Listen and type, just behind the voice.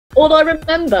All I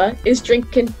remember is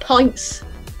drinking pints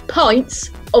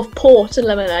of port and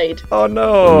lemonade. Oh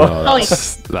no!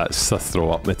 That's a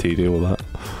throw-up material, that.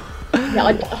 Yeah,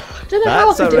 I don't know how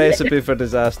I That's a could do recipe it. for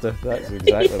disaster. That's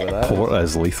exactly what that is. Port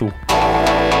is lethal.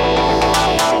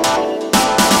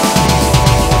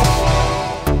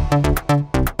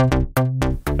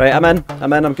 Right, I'm in,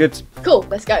 I'm good. Cool,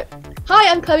 let's go. Hi,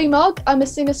 I'm Chloe Mogg. I'm a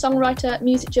singer-songwriter,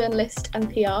 music journalist and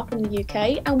PR from the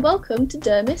UK, and welcome to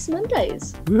Dermis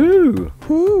Mondays. Woo!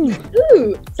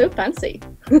 Ooh, so fancy.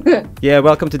 Yeah,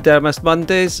 welcome to Dermis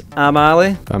Mondays. I'm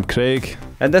Ali. I'm Craig.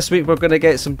 And this week we're going to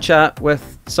get some chat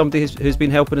with somebody who's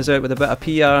been helping us out with a bit of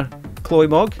PR, Chloe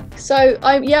Mogg. So,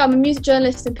 I'm a music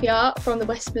journalist and PR from the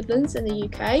West Midlands in the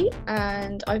UK,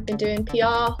 and I've been doing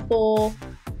PR for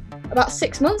about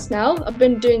 6 months now. I've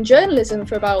been doing journalism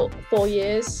for about 4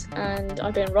 years, and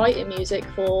I've been writing music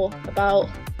for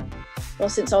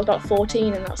since I was about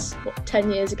 14, and that's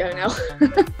 10 years ago now.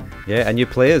 Yeah, and you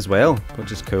play as well,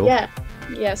 which is cool.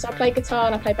 Yeah, so I play guitar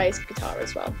and I play bass guitar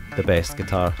as well. The best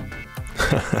guitar.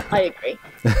 I agree.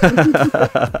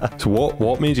 So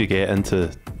what made you get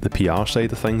into the PR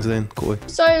side of things then, Chloe?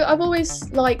 So I've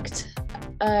always liked,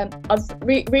 I've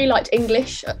really liked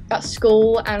English at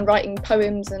school and writing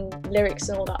poems and lyrics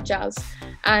and all that jazz.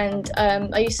 And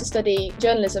I used to study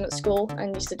journalism at school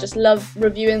and used to just love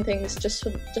reviewing things just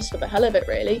for the hell of it,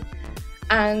 really.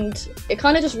 And it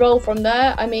kind of just rolled from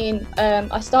there. I mean,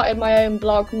 I started my own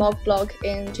blog, MOGG BLOGG,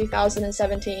 in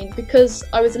 2017 because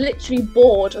I was literally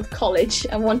bored of college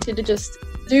and wanted to just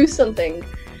do something.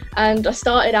 And I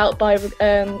started out by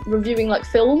reviewing like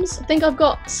films. I think I've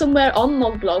got somewhere on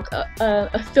MOGG BLOGG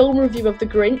a film review of The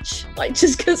Grinch, like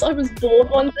just because I was bored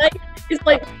one day. It's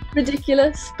like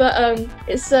ridiculous, but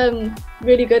it's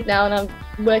really good now, and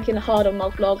I'm working hard on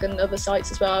MOGG BLOGG and other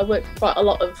sites as well. I work for quite a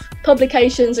lot of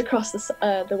publications across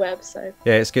the web. So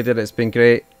yeah, it's good, and it's been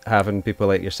great having people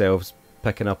like yourselves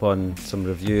picking up on some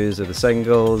reviews of the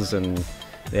singles and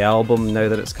the album now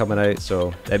that it's coming out.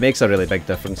 So it makes a really big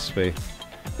difference. We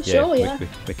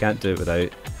can't do it without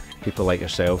people like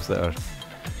yourselves that are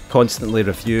constantly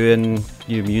reviewing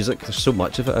new music. There's so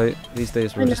much of it out these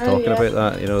days. We were just talking about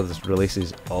that. You know, there's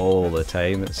releases all the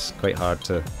time. It's quite hard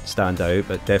to stand out,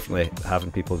 but definitely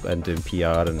having people in doing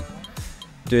PR and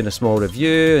doing a small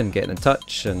review and getting in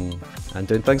touch and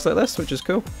doing things like this, which is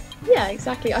cool. Yeah,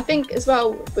 exactly. I think as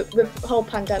well with the whole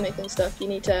pandemic and stuff, you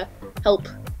need to help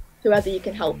whoever you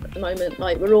can help at the moment.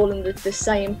 Like, we're all in the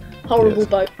same horrible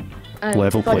boat. And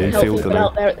level playing field people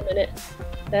out there at the minute,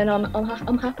 then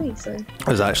I'm happy. So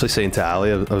I was actually saying to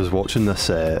Ali, I was watching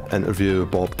this interview with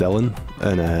Bob Dylan,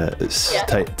 and it's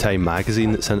Time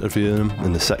magazine that's interviewing him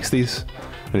in the 60s,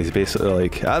 and he's basically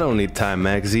like, I don't need Time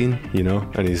magazine, you know,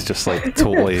 and he's just like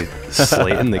totally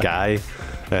slating the guy,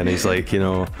 and he's like, you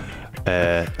know,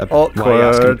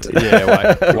 awkward.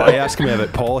 Why asking me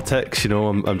about politics? You know,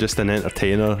 I'm just an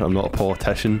entertainer, I'm not a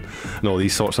politician, and all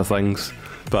these sorts of things.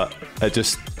 But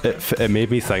it made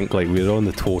me think like we're on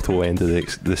the total end of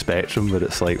the spectrum, where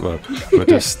it's like we're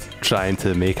just trying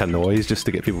to make a noise just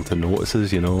to get people to notice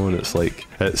us, you know. And it's like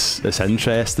it's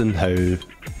interesting how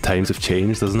times have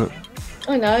changed, isn't it?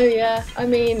 I know, yeah. I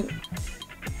mean,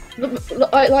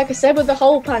 like I said, with the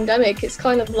whole pandemic, it's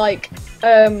kind of like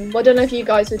I don't know if you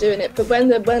guys were doing it, but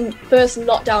when first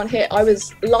lockdown hit, I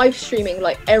was live streaming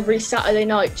like every Saturday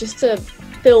night just to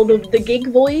fill the gig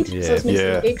void. So I was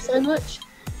missing the gig so much.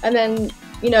 And then,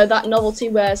 you know, that novelty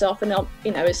wears off, and I'm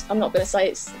not going to say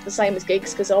it's the same as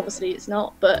gigs because obviously it's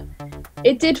not, but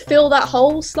it did fill that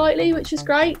hole slightly, which is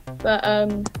great. But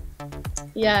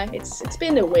yeah, it's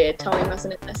been a weird time,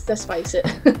 hasn't it? Let's face it.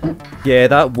 Yeah,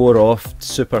 that wore off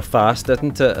super fast,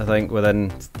 didn't it? I think within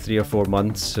 3 or 4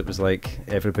 months, it was like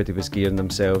everybody was gearing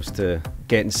themselves to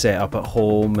getting set up at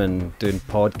home and doing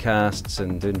podcasts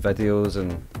and doing videos.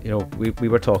 And, you know, we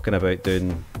were talking about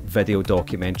doing video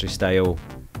documentary style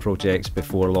projects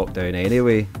before lockdown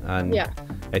anyway, and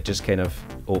it just kind of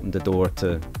opened the door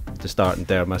to starting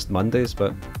Dermis Mondays.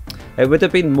 But it would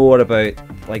have been more about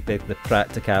like the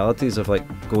practicalities of like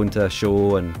going to a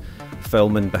show and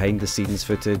filming behind the scenes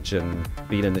footage and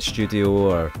being in the studio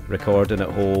or recording at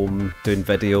home, doing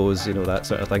videos, you know, that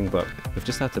sort of thing. But we've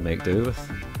just had to make do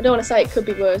with. I don't want to say it could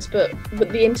be worse, but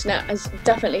the internet has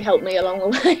definitely helped me along the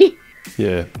way.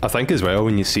 Yeah, I think as well,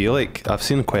 when you see, like, I've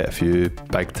seen quite a few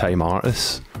big time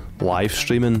artists live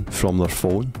streaming from their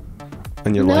phone,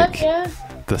 and you're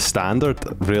the standard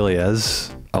really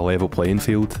is a level playing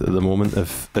field at the moment.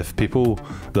 If people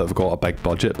that have got a big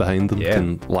budget behind them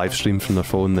can live stream from their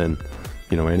phone, then,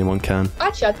 you know, anyone can.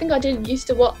 Actually, I think I used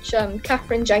to watch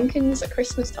Catherine Jenkins at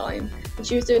Christmas time, and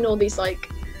she was doing all these like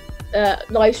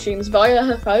live streams via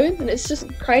her phone, and it's just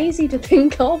crazy to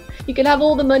think of. You can have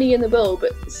all the money in the world,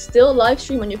 but still live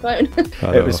stream on your phone.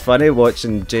 It was funny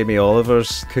watching Jamie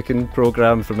Oliver's cooking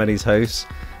programme from in his house.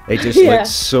 He just Yeah. looked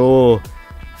so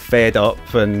fed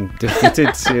up and defeated,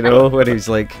 you know, when he's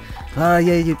like, yeah,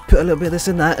 you put a little bit of this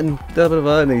and that and blah blah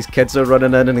blah, and these kids are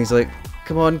running in and he's like,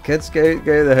 come on kids, get out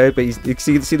of the house, but you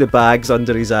can see the bags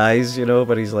under his eyes, you know,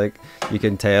 but he's like, you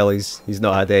can tell he's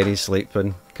not had any sleep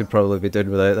and could probably be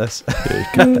doing without this. Yeah,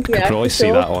 you could Yeah, probably for see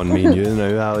sure. that on me and you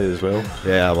now, Ali, as well.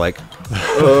 Yeah, I'm like,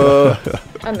 oh,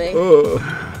 I mean, oh.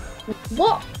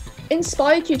 what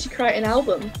inspired you to create an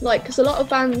album? Like, because a lot of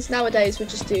bands nowadays would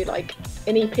just do like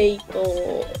an EP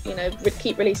or, you know,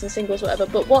 keep releasing singles, whatever.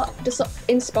 But what just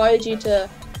inspired you to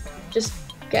just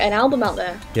get an album out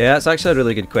there? Yeah, it's actually a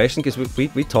really good question, because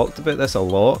we talked about this a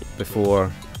lot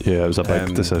before. Yeah, it was a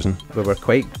big decision. We were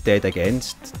quite dead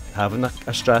against having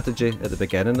a strategy at the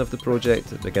beginning of the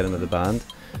project, at the beginning of the band.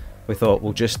 We thought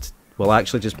we'll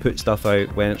actually just put stuff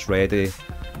out when it's ready.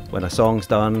 When a song's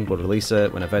done, we'll release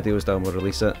it. When a video's done, we'll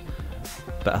release it.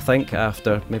 But I think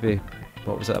after maybe,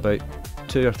 what was it, about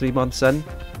 2 or 3 months in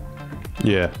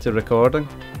Yeah. to recording,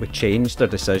 we changed our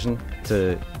decision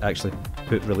to actually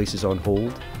put releases on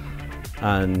hold.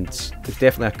 And it's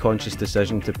definitely a conscious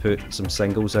decision to put some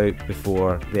singles out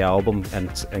before the album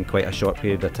in quite a short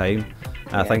period of time.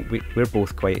 And I think we're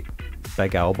both quite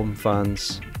big album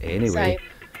fans anyway.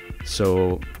 Same.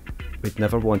 So we'd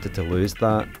never wanted to lose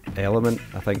that element.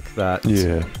 I think that...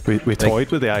 Yeah, we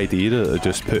toyed with the idea of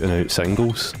just putting out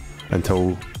singles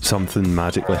until something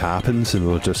magically happens and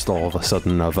we're just all of a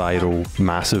sudden a viral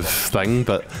massive thing,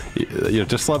 but you're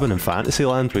just living in fantasy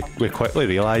land. We quickly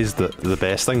realised that the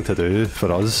best thing to do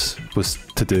for us was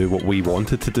to do what we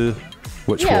wanted to do,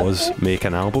 which was make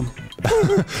an album. Do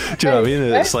you know what I mean?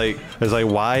 It's like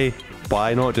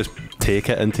why not just take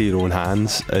it into your own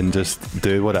hands and just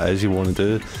do what it is you want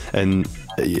to do? And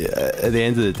at the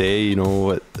end of the day, you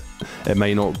know, it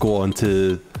might not go on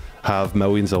to have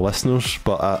millions of listeners,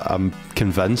 but I'm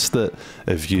convinced that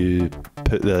if you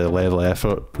put the level of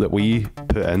effort that we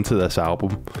put into this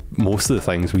album, most of the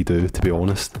things we do, to be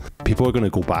honest, people are going to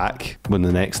go back when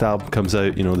the next album comes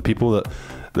out. You know, the people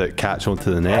that catch on to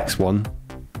the next one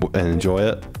and enjoy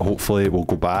it, hopefully will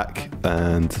go back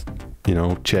and, you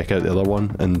know, check out the other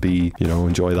one and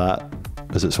enjoy that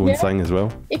as its own thing as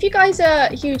well. If you guys are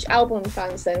huge album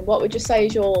fans, then what would you say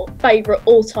is your favourite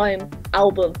all-time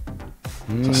album?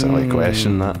 It's a silly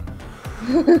question, that.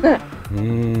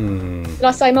 Did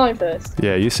I say mine first?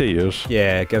 Yeah, you say yours.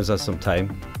 Yeah, it gives us some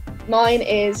time. Mine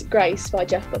is Grace by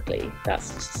Jeff Buckley.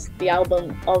 That's just the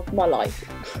album of my life.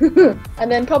 And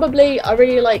then probably I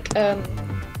really like Do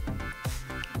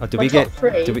my we top get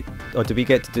three. do we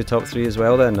get to do top 3 as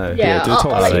well then now? Yeah, do top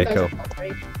I'll let you three. go Cool. to top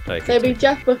three. Right, So it'd be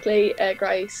Jeff Buckley,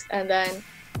 Grace, and then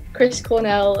Chris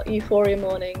Cornell, Euphoria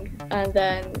Morning, and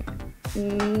then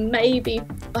maybe,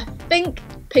 I think,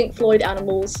 Pink Floyd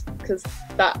Animals, because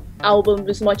that album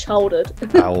was my childhood.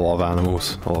 I love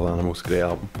Animals. Great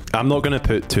album. I'm not going to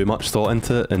put too much thought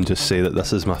into it and just say that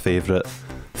this is my favourite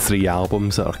 3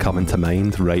 albums that are coming to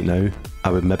mind right now.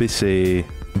 I would maybe say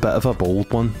a bit of a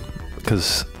bold one,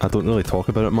 because I don't really talk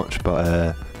about it much,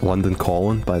 but London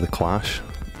Calling by The Clash.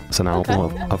 It's an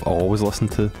album I've always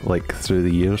listened to, like, through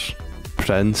the years.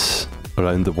 Prince,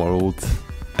 Around the World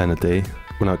in a Day.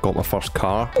 When I got my first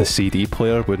car, the CD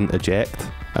player wouldn't eject,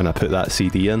 and I put that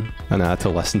CD in, and I had to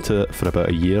listen to it for about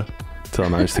a year till I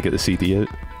managed to get the CD out,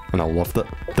 and I loved it.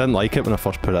 Didn't like it when I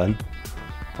first put it in.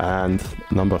 And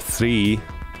number 3,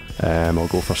 I'll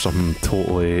go for something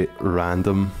totally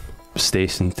random.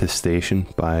 Station to Station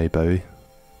by Bowie,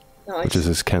 Nice. which is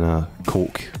his kind of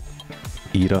Coke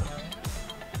era,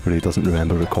 where he doesn't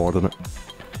remember recording it.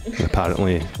 He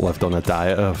apparently lived on a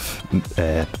diet of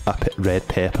red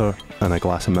pepper and a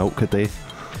glass of milk a day.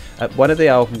 One of the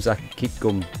albums I keep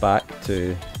going back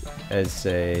to is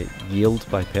Yield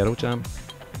by Pearl Jam.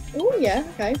 Oh yeah,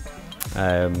 okay.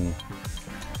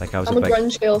 Like I'm a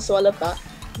grunge girl, so I love that.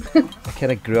 I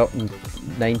kind of grew up in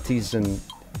 90s and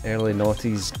early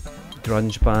noughties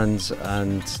grunge bands,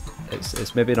 and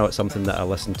it's maybe not something that I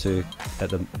listen to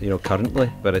at the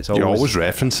currently, but it's always... You always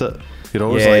reference it. You're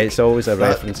always it's always a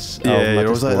reference. Yeah, you're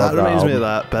always like, that reminds me of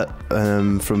that bit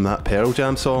from that Pearl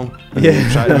Jam song. And you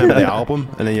try to remember the album,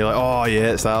 and then you're like, oh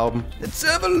yeah, it's the album. It's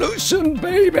Evolution,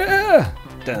 baby!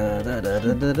 Da, da, da,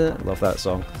 da, da, da. Love that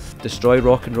song. Destroy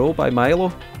Rock and Roll by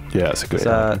Milo. Yeah, it's a great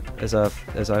album. Is a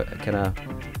kind of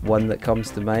one that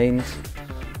comes to mind.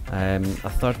 A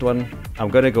third one, I'm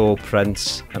going to go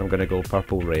Prince, and I'm going to go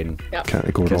Purple Rain. Yep.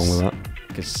 Can't go wrong with that.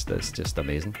 Because that's just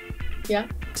amazing. Yeah.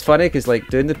 It's funny because, like,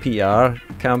 doing the PR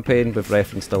campaign, we've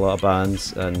referenced a lot of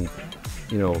bands, and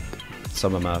you know,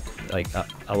 some of my, like,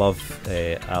 I love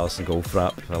Alison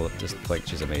Goldfrapp. Just like,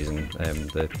 she's amazing.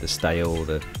 The style,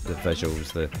 the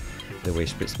visuals, the way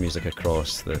she puts music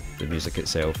across, the music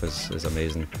itself is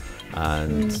amazing,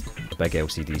 and a big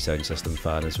LCD sound system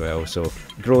fan as well. So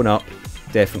growing up,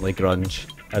 definitely grunge.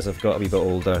 As I've got a wee bit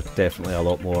older, definitely a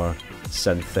lot more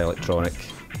synth electronic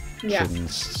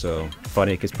tunes. So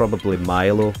funny, because probably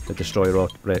Milo, the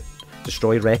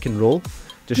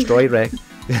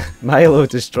Milo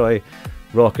Destroy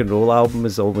Rock and Roll album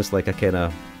is almost like a kind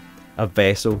of a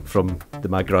vessel from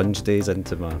my grunge days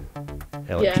into my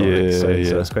electronic sound,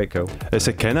 so it's quite cool. It's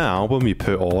a kind of album you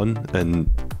put on, and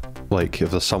like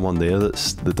if there's someone there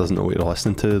that doesn't know what you're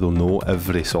listening to, they'll know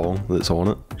every song that's on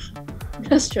it.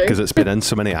 That's true. Because it's been in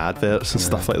so many adverts and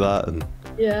stuff like that. And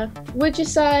would you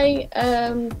say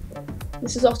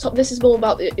this is off top? This is more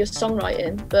about your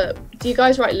songwriting, but do you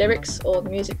guys write lyrics or the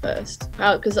music first?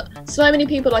 Because so many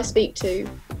people I speak to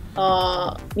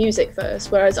are music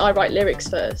first, whereas I write lyrics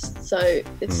first. So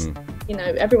it's you know,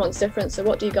 everyone's different. So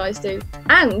what do you guys do?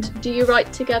 And do you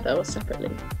write together or separately?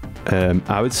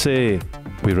 I would say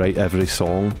we write every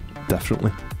song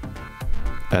differently,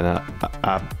 and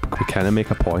we kind of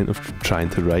make a point of trying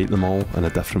to write them all in a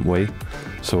different way.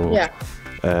 So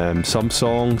some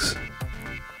songs,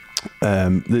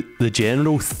 the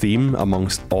general theme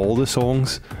amongst all the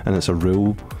songs, and it's a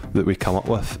rule that we come up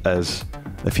with, is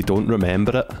if you don't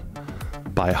remember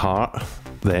it by heart,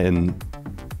 then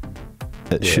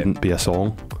it shouldn't be a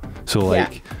song. So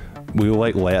like we'll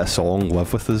like let a song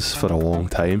live with us for a long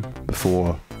time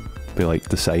before we like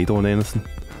decide on anything,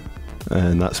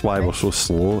 and that's why we're so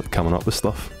slow at coming up with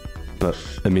stuff. But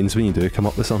it means when you do come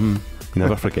up with something, you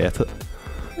never forget it,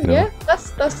 you know? Yeah,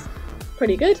 that's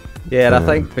pretty good. Yeah, and I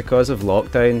think because of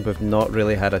lockdown, we've not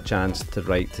really had a chance to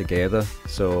write together.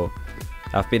 So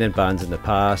I've been in bands in the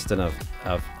past, and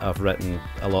I've written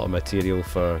a lot of material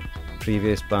for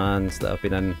previous bands that I've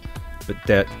been in. But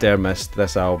Dare Mist,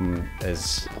 this album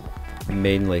is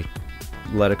mainly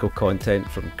lyrical content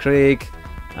from Craig,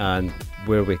 and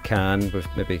where we can, we've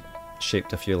maybe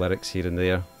shaped a few lyrics here and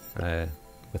there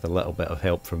with a little bit of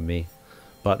help from me.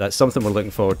 But that's something we're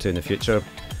looking forward to in the future,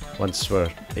 once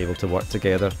we're able to work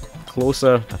together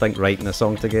closer. I think writing a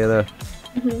song together,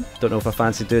 don't know if I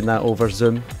fancy doing that over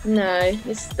Zoom. No,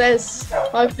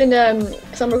 I've been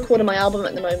because I'm recording my album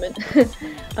at the moment.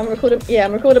 I'm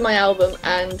recording my album,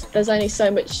 and there's only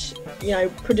so much, you know,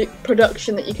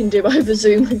 production that you can do over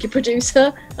Zoom with your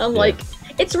producer. I'm like,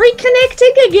 it's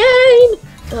reconnecting again.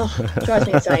 Oh, it drives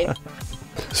me insane.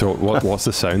 So what's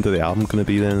the sound of the album going to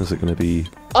be then? Is it going to be?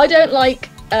 I don't like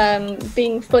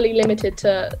being fully limited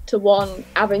to one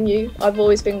avenue. I've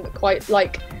always been quite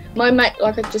like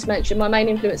like I just mentioned, my main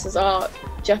influences are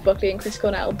Jeff Buckley and Chris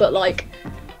Cornell, but like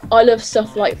I love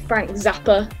stuff like Frank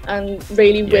Zappa and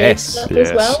really weird stuff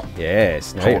as well.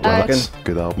 Yes,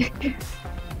 good album.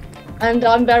 And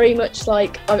I'm very much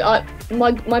like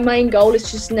my main goal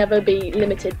is just never be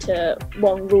limited to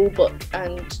one rule book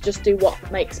and just do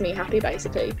what makes me happy,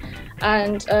 basically.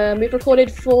 And we've recorded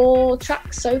 4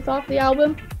 tracks so far for the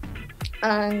album,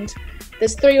 and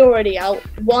there's 3 already out.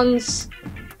 One's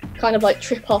kind of like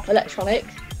trip hop electronic.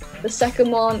 The second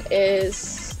one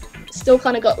is still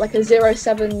kind of got like a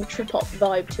 07 trip hop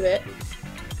vibe to it.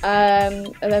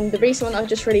 And then the recent one I've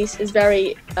just released is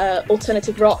very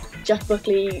alternative rock, Jeff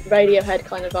Buckley, Radiohead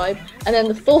kind of vibe. And then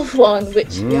the 4th one,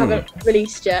 which we haven't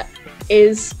released yet,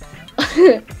 is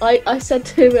I said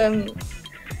to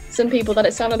some people that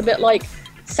it sounded a bit like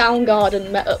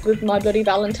Soundgarden met up with My Bloody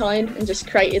Valentine and just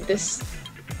created this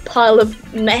pile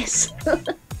of mess.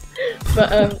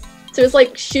 But so it's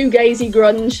like shoegazy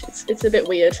grunge. It's a bit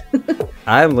weird.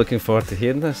 I'm looking forward to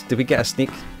hearing this. Did we get a sneak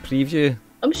preview?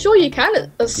 I'm sure you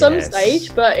can at some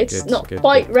stage, but it's not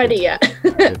quite ready yet.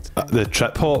 The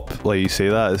trip hop, like you say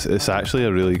that, it's actually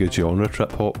a really good genre,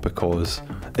 trip hop, because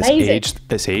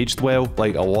it's aged well.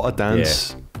 Like a lot of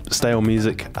dance style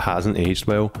music hasn't aged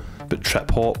well, but trip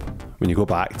hop, when you go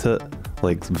back to it,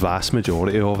 like the vast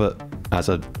majority of it as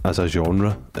a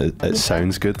genre, it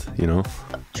sounds good, you know.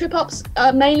 Trip hop's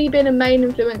mainly been a main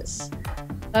influence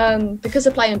because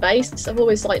of playing bass. I've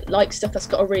always liked stuff that's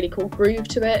got a really cool groove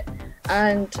to it.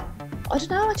 And I don't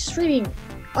know,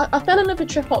 I fell in love with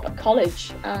trip hop at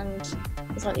college, and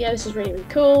it's like, yeah, this is really, really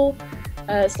cool.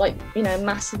 It's like, you know,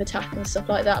 Massive Attack and stuff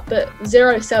like that. But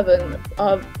 07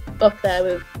 are up there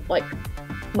with like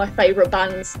my favourite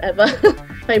bands ever,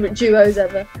 favourite duos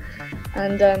ever.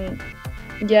 And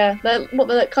they're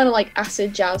kind of like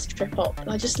acid jazz trip hop.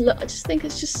 I just think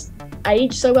it's just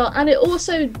aged so well. And it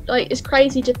also, like, it's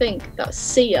crazy to think that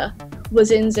Sia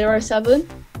was in 07.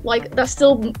 Like, that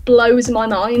still blows my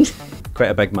mind. quite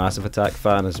a big Massive Attack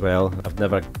fan as well. I've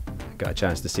never got a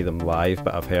chance to see them live,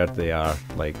 but I've heard they are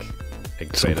like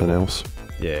incredible. Something else.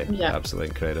 Yeah, Yeah. absolutely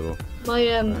incredible.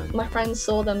 My friend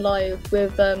saw them live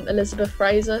with Elizabeth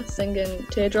Fraser singing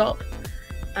Teardrop,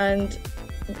 and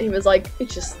he was like,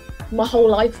 it's just, my whole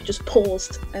life just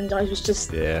paused, and I was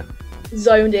just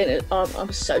zoned in. I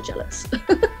was so jealous.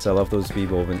 So I love those wee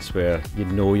moments where you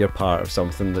know you're part of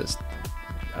something that's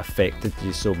affected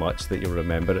you so much that you'll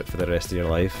remember it for the rest of your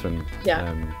life. And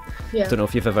I don't know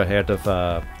if you've ever heard of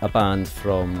a band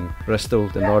from Bristol,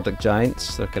 the Nordic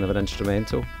Giants. They're kind of an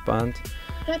instrumental band,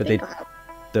 but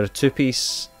they're a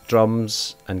two-piece,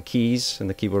 drums and keys, and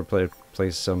the keyboard player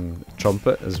plays some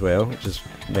trumpet as well, which is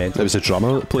mental. It was a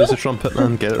drummer that plays the trumpet,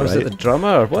 man. Get it right. Was it the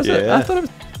drummer? Was it? I thought it was,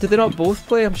 did they not both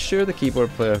play? I'm sure the keyboard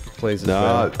player plays as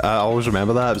well. No, I always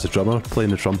remember that. It was a drummer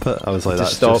playing the trumpet. I was like,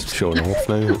 that's just showing off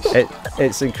now.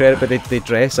 It's incredible. They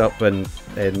dress up in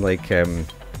like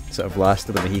sort of Last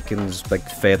of the Mohicans, like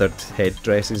feathered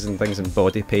headdresses and things, and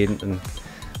body paint, and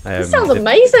it sounds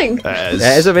amazing. It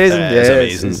is amazing. It is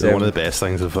amazing. It's one of the best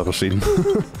things I've ever seen.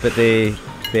 But they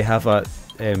have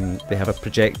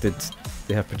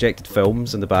projected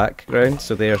films in the background,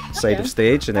 so they're side of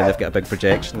stage, and then they've got a big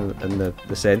projection in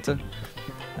the centre,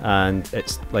 and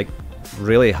it's like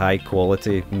really high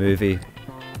quality movie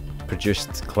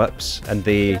produced clips, and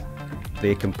they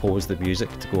compose the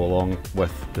music to go along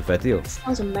with the video.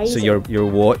 Sounds amazing. So you're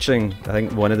watching, I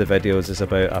think one of the videos is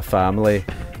about a family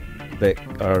that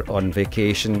are on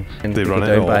vacation, and they run out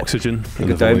of oxygen. They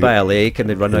go down by a lake and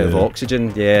they run out of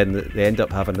oxygen. Yeah, and they end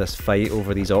up having this fight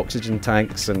over these oxygen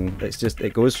tanks, and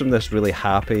it goes from this really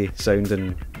happy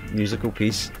sounding musical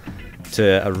piece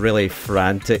to a really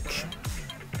frantic,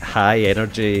 high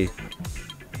energy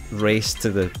race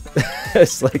to the.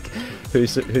 It's like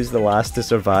who's the last to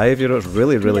survive? You know, it's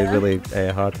really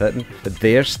hard hitting. But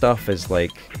their stuff is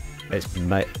like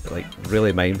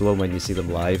really mind blowing when you see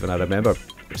them live. And I remember it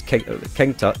was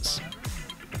King Tut's,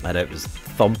 and it was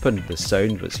thumping. The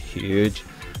sound was huge,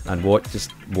 and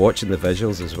just watching the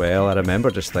visuals as well. I remember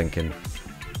just thinking,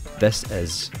 this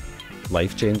is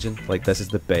life changing. Like, this is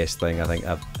the best thing I think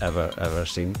I've ever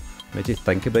seen. Made you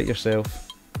think about yourself.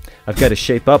 I've got to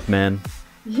shape up, man.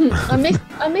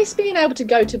 I miss being able to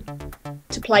go to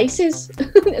places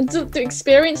and to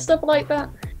experience stuff like that.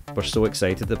 We're so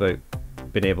excited about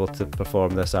being able to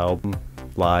perform this album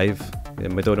live,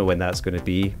 and we don't know when that's going to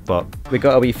be, but we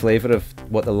got a wee flavour of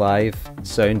what the live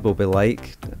sound will be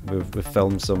like. We've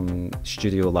filmed some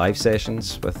studio live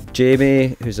sessions with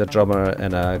Jamie, who's a drummer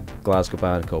in a Glasgow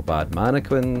band called Bad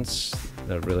Mannequins.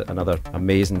 They're really another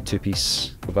amazing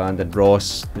two-piece band, and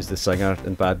Ross, who's the singer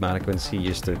in Bad Mannequins, he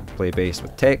used to play bass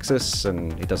with Texas,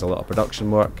 and he does a lot of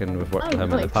production work, and we've worked with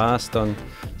him in the past on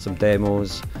some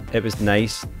demos. It was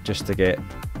nice just to get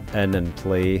in and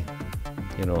play,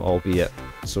 you know, albeit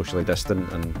socially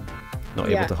distant and not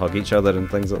able to hug each other and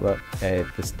things like that.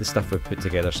 The stuff we've put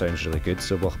together sounds really good,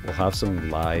 so we'll have some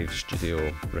live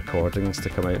studio recordings to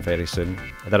come out very soon.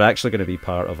 They're actually going to be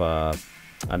part of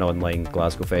an online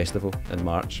Glasgow festival in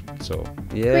March, so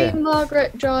yeah. Queen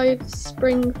Margaret Drive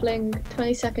Spring Fling,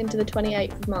 22nd to the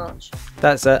 28th of March.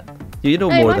 That's it. You know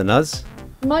more than us.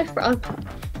 My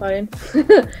phone.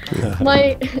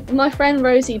 my friend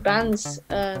Rosie Bands,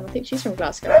 I think she's from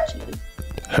Glasgow actually.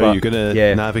 How are you going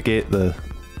to navigate the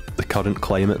current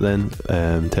climate then,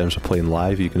 in terms of playing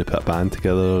live? Are you going to put a band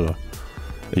together, or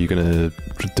are you going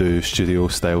to do studio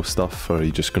style stuff, or are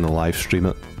you just going to live stream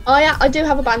it? I do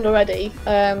have a band already.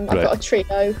 I've got a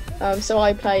trio, so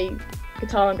I play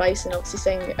guitar and bass and obviously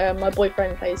sing. My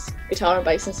boyfriend plays guitar and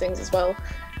bass and sings as well.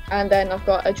 And then I've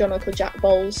got a drummer called Jack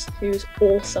Bowles, who's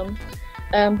awesome.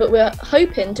 But we're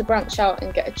hoping to branch out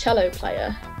and get a cello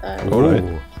player.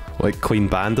 Like Clean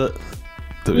Bandit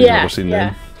that we've never seen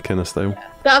then, kind of style.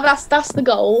 That's the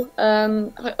goal.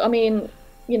 I mean,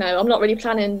 you know, I'm not really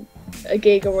planning a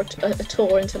gig or a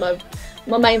tour until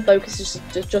my main focus is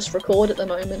to just record at the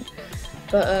moment.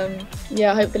 But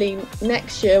yeah, hopefully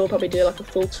next year we'll probably do like a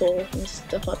full tour and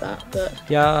stuff like that. But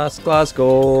yes,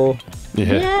 Glasgow.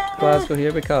 Yeah. Glasgow,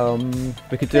 here we come.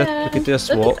 We could do a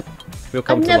swap. We'll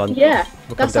come to London. Yeah,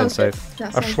 we'll come down south.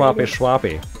 Or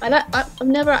Schwappy. I've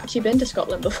never actually been to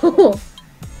Scotland before.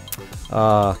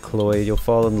 Ah, Chloe, you'll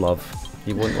fall in love.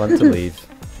 You won't want to leave.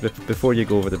 Before you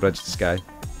go over the bridge to Skye,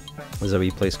 there's a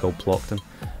wee place called Plockton,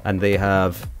 and they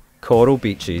have coral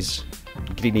beaches,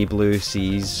 greeny blue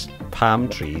seas, palm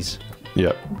trees.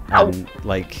 Yeah. And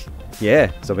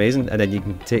it's amazing. And then you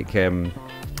can take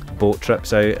boat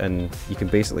trips out, and you can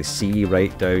basically see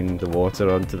right down the water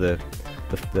onto the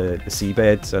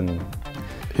seabeds, and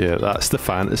yeah, that's the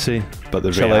fantasy. But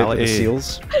the reality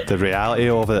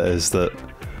of it is that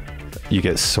you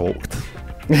get soaked.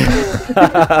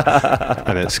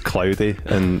 And it's cloudy,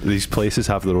 and these places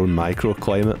have their own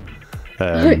microclimate.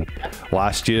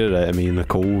 Last year, me and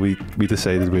Nicole, we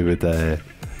decided we would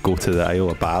go to the Isle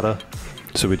of Barra.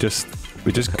 So we just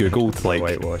googled like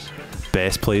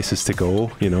best places to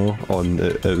go, you know, on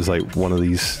it was like one of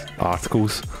these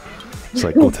articles. It's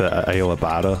like go to Isle of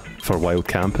Barra for wild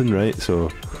camping, right? So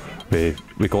we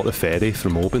got the ferry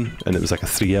from Oban, and it was like a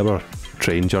 3-hour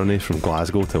train journey from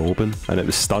Glasgow to Oban, and it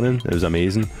was stunning. It was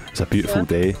amazing. It was a beautiful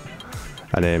day.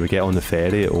 And then we get on the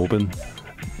ferry at Oban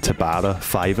to Barra,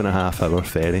 5.5-hour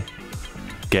ferry.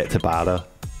 Get to Barra,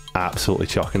 absolutely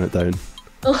chucking it down.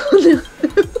 Oh no.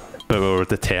 But we were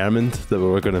determined that we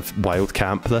were going to wild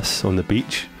camp this on the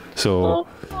beach. So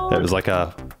it was like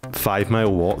a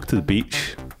 5-mile walk to the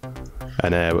beach.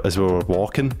 And as we were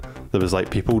walking, there was like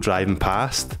people driving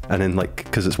past, and then like,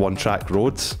 because it's one-track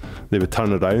roads, they would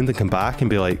turn around and come back and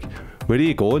be like, where are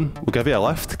you going? We'll give you a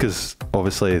lift, because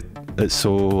obviously it's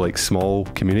so like small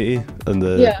community in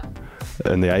the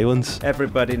islands.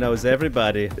 Everybody knows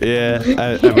everybody. Yeah,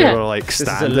 and we were like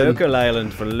standing. This is a local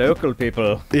island for local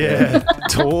people. Yeah,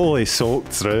 totally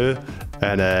soaked through.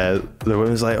 And the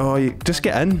woman's like, oh, just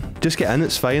get in,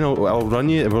 it's fine, I'll run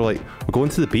you. And we're like, we're going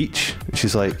to the beach. And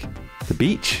she's like, the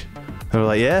beach? And we're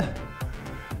like, yeah.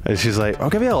 And she's like, I'll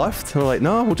give you a lift. And we're like,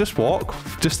 no, we'll just walk,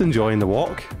 just enjoying the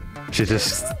walk. She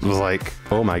just was like,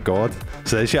 oh my god.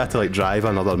 So then she had to like drive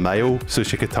another mile so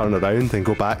she could turn around and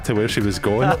go back to where she was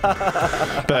going.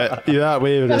 But that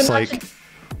way, it's like,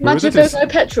 imagine if there was no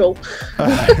petrol.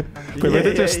 We would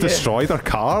have just destroyed our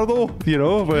car though, you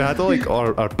know. We had like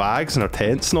our bags and our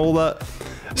tents and all that.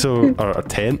 So our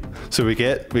tent. So we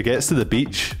gets to the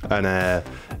beach, and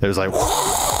it was like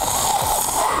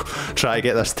try to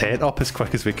get this tent up as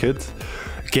quick as we could.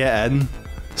 Get in,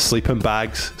 sleeping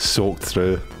bags soaked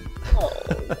through.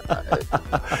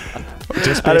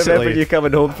 Just I remember you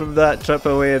coming home from that trip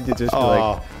away, and you just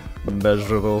like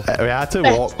miserable. We had to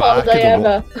walk back.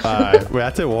 We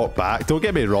had to walk back. Don't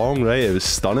get me wrong, right? It was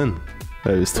stunning.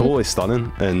 It was totally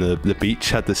stunning, and the beach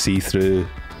had the see-through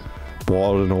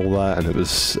water and all that, and it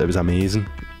was amazing.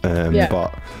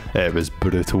 But it was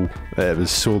brutal. It was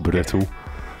so brutal.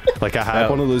 Like I had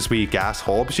one of those wee gas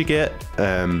hobs you get,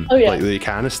 like the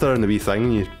canister and the wee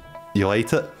thing. You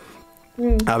light it.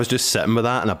 I was just sitting with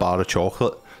that and a bar of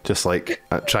chocolate, just like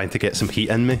trying to get some heat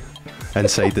in me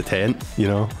inside the tent, you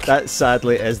know. That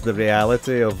sadly is the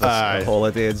reality of this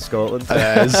holiday in Scotland.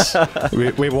 It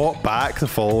is. We walked back the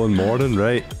following morning,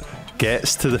 right?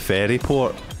 Gets to the ferry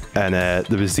port, and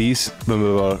there was these, when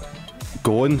we were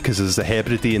going, because there's the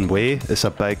Hebridean Way, it's a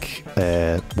big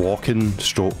walking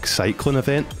stroke cycling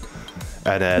event,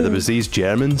 and there was these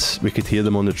Germans, we could hear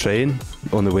them on the train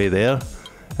on the way there.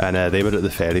 And they were at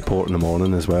the ferry port in the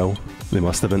morning as well. They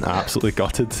must have been absolutely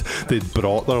gutted. They'd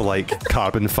brought their like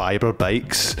carbon fibre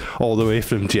bikes all the way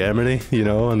from Germany, you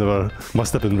know, and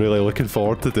must have been really looking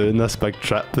forward to doing this big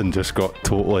trip, and just got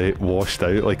totally washed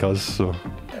out like us. So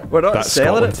we're not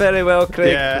selling it very well,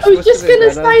 Craig. Yeah. I was just going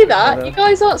to say that. You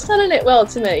guys aren't selling it well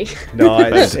to me. No,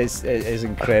 it's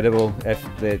incredible.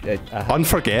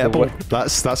 Unforgettable.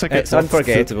 That's a good. It's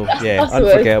unforgettable. Yeah,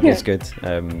 unforgettable is good.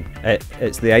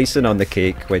 It's the icing on the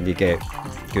cake when you get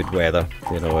good weather.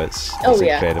 You know, it's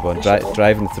incredible. And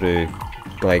driving through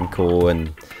Glencoe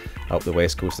and up the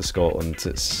west coast of Scotland,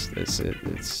 it's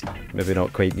maybe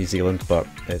not quite New Zealand, but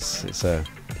it's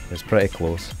pretty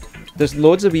close. There's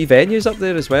loads of wee venues up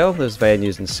there as well. There's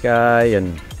venues in Skye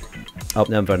and up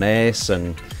in Inverness,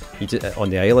 and on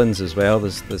the islands as well.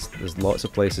 There's lots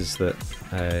of places that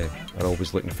are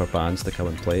always looking for bands to come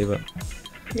and play. But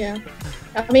yeah,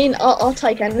 I mean, I'll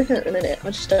take anything at the minute. I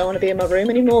just don't want to be in my room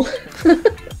anymore.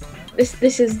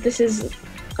 This is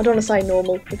I don't want to say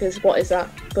normal, because what is that?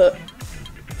 But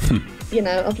you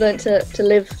know, I've learned to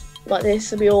live like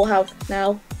this, and we all have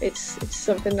now. It's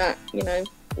something that, you know,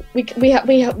 we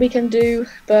can do,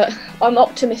 but I'm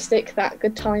optimistic that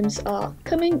good times are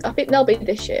coming. I think they'll be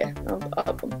this year.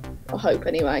 I hope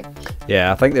anyway.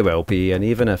 Yeah, I think they will be, and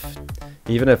even if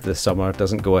the summer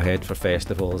doesn't go ahead for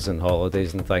festivals and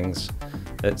holidays and things,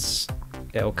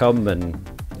 it'll come in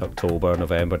October,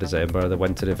 November, December. The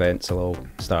winter events will all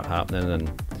start happening,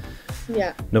 and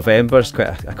November's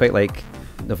I quite like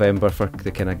November for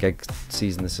the kind of gig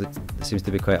season. There seems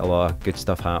to be quite a lot of good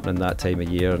stuff happening that time of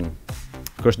year, and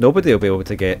of course nobody will be able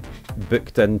to get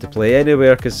booked in to play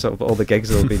anywhere because all the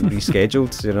gigs will be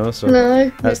rescheduled, you know. So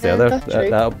that's the other.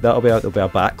 That'll be a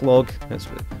backlog.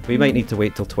 We might need to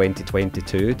wait till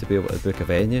 2022 to be able to book a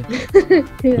venue.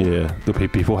 Yeah, there'll be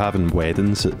people having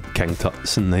weddings at King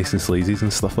Tut's and Nice and Sleazy's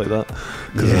and stuff like that,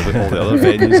 because all the other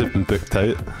venues have been booked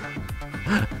out.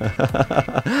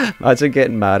 Imagine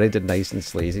getting married in nice and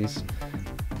sleazies.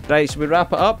 Right, should we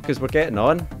wrap it up because we're getting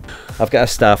on? I've got a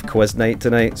staff quiz night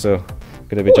tonight, so I'm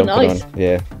going to be jumping nice. on.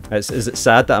 Yeah. Is it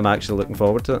sad that I'm actually looking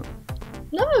forward to it?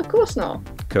 No, of course not.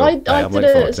 Cool. I I'm did looking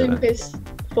a forward to Zoom it. quiz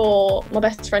for my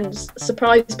best friend's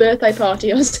surprise birthday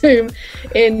party on Zoom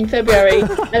in February,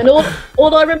 and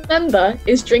all I remember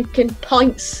is drinking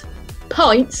pints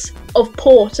of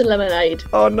port and lemonade.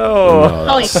 Oh no!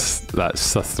 No,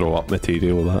 that's a throw up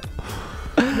material. That.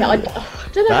 Yeah, I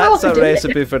don't know how I That's could a do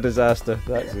recipe it. for disaster.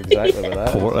 That's exactly what that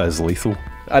is. Port is lethal.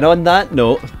 And on that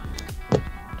note,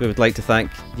 we would like to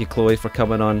thank you, Chloe, for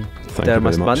coming on Thank you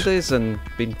Dermot very much. Mondays and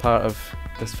being part of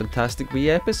this fantastic wee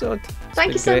episode. It's Thank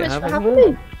been you so great much for having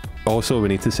having me. Also, we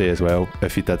need to say as well,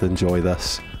 if you did enjoy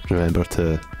this, remember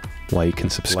to like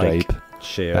and subscribe. Like,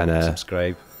 share, And, and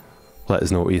subscribe. Let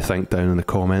us know what you think down in the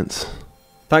comments.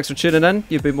 Thanks for tuning in.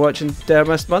 You've been watching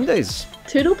Dermot Mondays.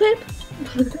 Toodle pip.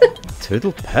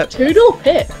 Toodle pip. Toodle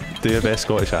pip. Do your best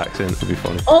Scottish accent, it'd be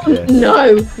funny. Oh Yeah.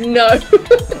 no. No.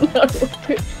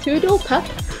 Toodle pip.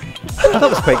 That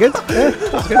was quite good. Yeah,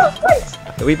 that was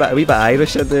good. A wee bit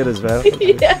Irish in there as well.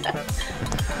 Yeah.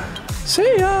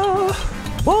 See ya!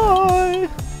 Bye!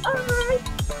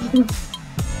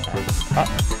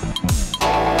 Bye.